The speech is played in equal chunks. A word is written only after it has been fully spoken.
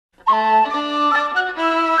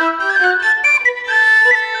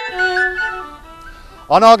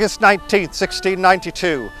On August 19,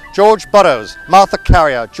 1692, George Burroughs, Martha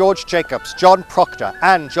Carrier, George Jacobs, John Proctor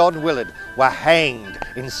and John Willard were hanged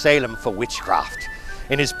in Salem for witchcraft.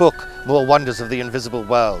 In his book, More Wonders of the Invisible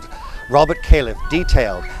World, Robert Califf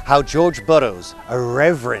detailed how George Burroughs, a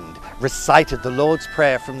reverend, recited the Lord's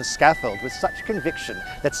Prayer from the scaffold with such conviction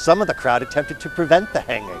that some of the crowd attempted to prevent the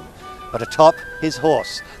hanging. But atop his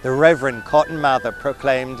horse, the Reverend Cotton Mather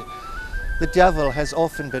proclaimed, "The devil has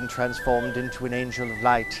often been transformed into an angel of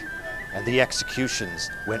light," and the executions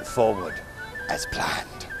went forward as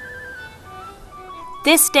planned.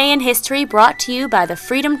 This Day in History brought to you by the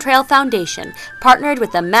Freedom Trail Foundation, partnered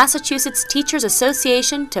with the Massachusetts Teachers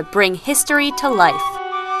Association to bring history to life.